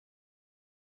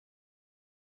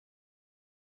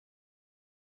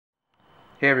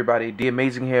Hey everybody, The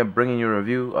Amazing here, bringing you a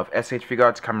review of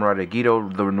S.H.Figuarts Kamen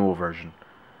Agito, the Renewal version.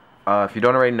 If you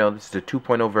don't already know, this is the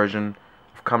 2.0 version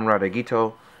of Kamen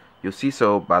Agito. You'll see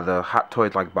so by the Hot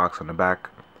Toys-like box on the back.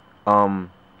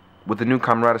 With the new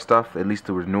Kamen stuff, at least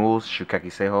the Renewals,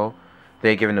 Shukeki Seiho,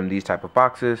 they're giving them these type of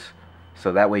boxes,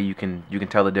 so that way you can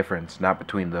tell the difference, not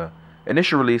between the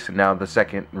initial release and now the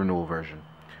second Renewal version.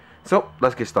 So,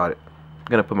 let's get started.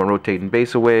 I'm going to put my rotating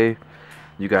base away.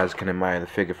 You guys can admire the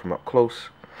figure from up close.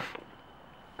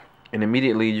 And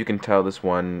immediately you can tell this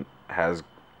one has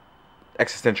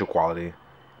existential quality.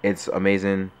 It's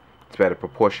amazing. It's better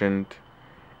proportioned.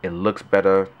 It looks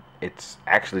better. It's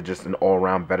actually just an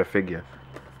all-around better figure.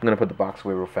 I'm going to put the box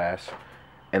away real fast.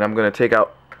 And I'm going to take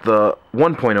out the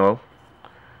 1.0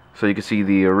 so you can see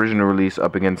the original release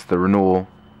up against the Renewal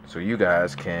so you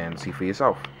guys can see for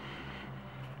yourself.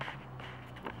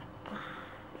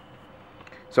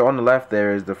 So on the left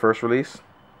there is the first release,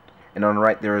 and on the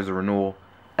right there is the Renewal,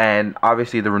 and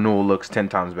obviously the Renewal looks 10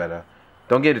 times better.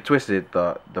 Don't get it twisted,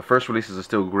 the first releases are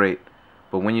still great,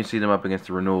 but when you see them up against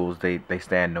the Renewals, they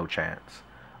stand no chance.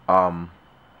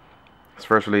 This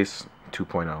first release,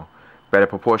 2.0. Better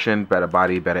proportion, better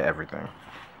body, better everything.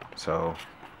 So,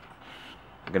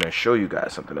 I'm going to show you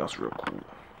guys something else real cool.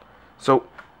 So,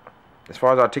 as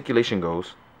far as articulation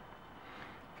goes,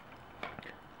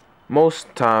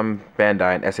 most time,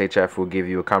 Bandai and SHF will give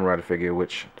you a Kamen Rider figure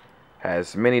which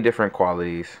has many different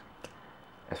qualities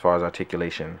as far as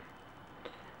articulation.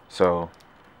 So,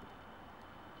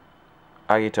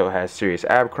 Agito has serious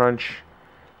ab crunch.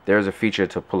 There's a feature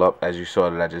to pull up, as you saw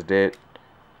that I just did.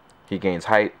 He gains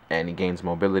height and he gains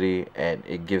mobility, and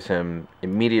it gives him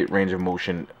immediate range of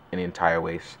motion in the entire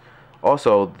waist.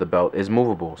 Also, the belt is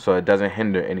movable, so it doesn't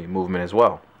hinder any movement as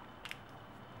well.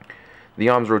 The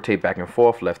arms rotate back and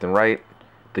forth, left and right.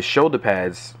 The shoulder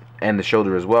pads and the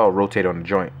shoulder as well rotate on the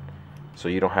joint. So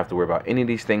you don't have to worry about any of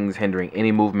these things hindering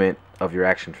any movement of your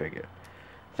action figure.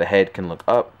 The head can look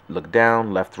up, look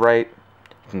down, left, right.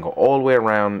 It can go all the way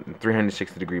around in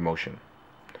 360-degree motion.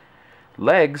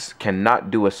 Legs cannot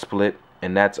do a split,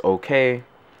 and that's okay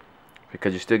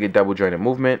because you still get double jointed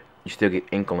movement. You still get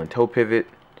ankle and toe pivot.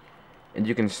 And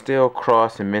you can still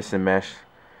cross and miss and mesh,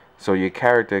 so your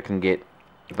character can get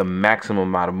the maximum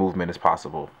amount of movement as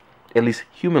possible, at least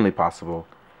humanly possible,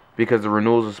 because the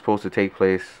renewals are supposed to take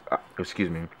place,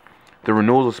 the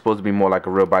renewals are supposed to be more like a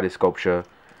real body sculpture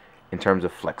in terms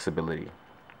of flexibility.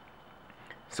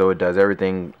 So it does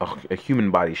everything a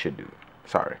human body should do.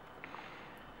 Sorry.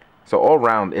 So all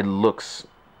around, it looks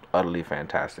utterly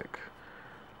fantastic.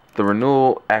 The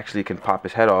Renewal actually can pop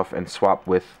his head off and swap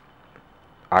with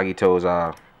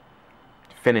Agito's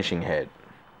finishing head,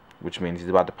 which means he's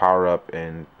about to power up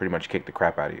and pretty much kick the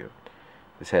crap out of you.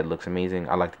 This head looks amazing.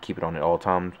 I like to keep it on at all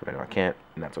times, but I know I can't,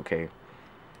 and that's okay.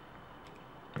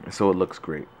 So it looks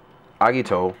great.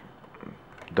 Agito,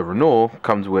 the Renewal,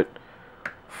 comes with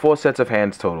 4 sets of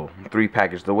hands total. 3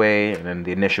 packaged away, and then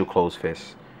the initial closed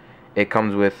fist. It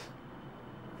comes with,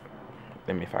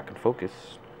 let me if I can focus.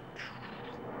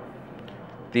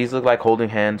 These look like holding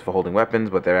hands for holding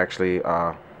weapons, but they're actually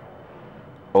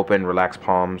open, relaxed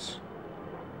palms.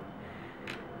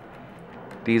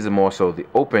 These are more so the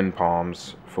open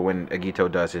palms for when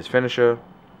Agito does his finisher.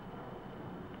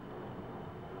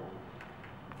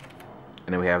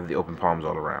 And then we have the open palms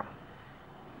all around.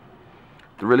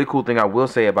 The really cool thing I will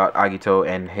say about Agito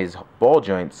and his ball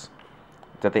joints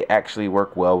is that they actually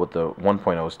work well with the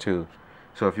 1.0s too.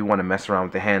 So if you want to mess around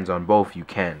with the hands on both, you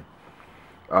can.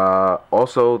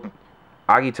 Also,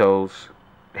 Agito's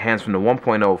hands from the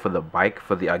 1.0 for the bike,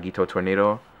 for the Agito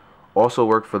Tornado, also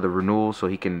work for the Renewal, so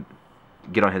he can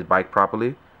get on his bike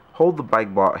properly, hold the bike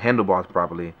handlebars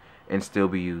properly, and still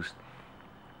be used.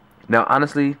 Now,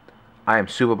 honestly, I am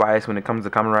super biased when it comes to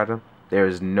Kamen Rider. There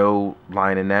is no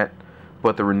line in that,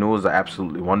 but the Renewals are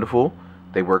absolutely wonderful.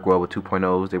 They work well with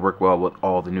 2.0s. They work well with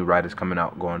all the new riders coming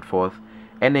out going forth,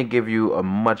 and they give you a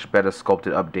much better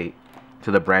sculpted update to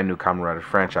the brand new Kamen Rider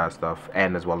franchise stuff,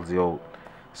 and as well as the old.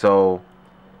 So,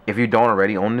 if you don't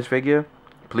already own this figure,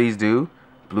 please do.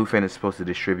 Bluefin is supposed to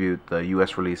distribute the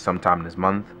US release sometime this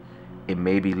month. It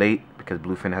may be late because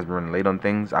Bluefin has been running late on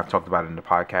things. I've talked about it in the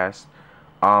podcast.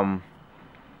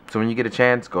 So when you get a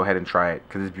chance, go ahead and try it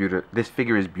because this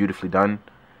figure is beautifully done.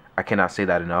 I cannot say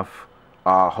that enough.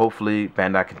 Hopefully,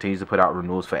 Bandai continues to put out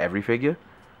renewals for every figure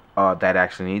that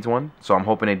actually needs one. So I'm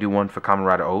hoping they do one for Kamen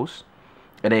Rider O's,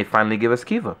 and they finally give us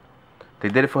Kiva. They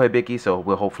did it for Hibiki, so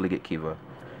we'll hopefully get Kiva.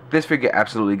 This figure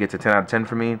absolutely gets a 10 out of 10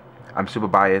 for me. I'm super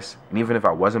biased, and even if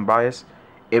I wasn't biased,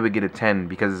 it would get a 10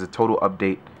 because it's a total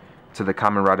update to the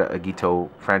Kamen Rider Agito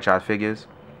franchise figures.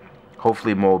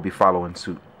 Hopefully more will be following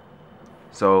suit.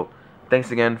 So Thanks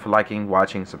again for liking,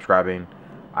 watching, subscribing.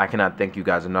 I cannot thank you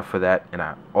guys enough for that, and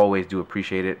I always do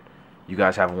appreciate it. You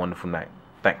guys have a wonderful night.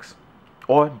 Thanks.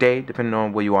 Or day, depending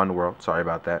on where you are in the world. Sorry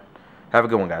about that. Have a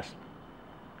good one, guys.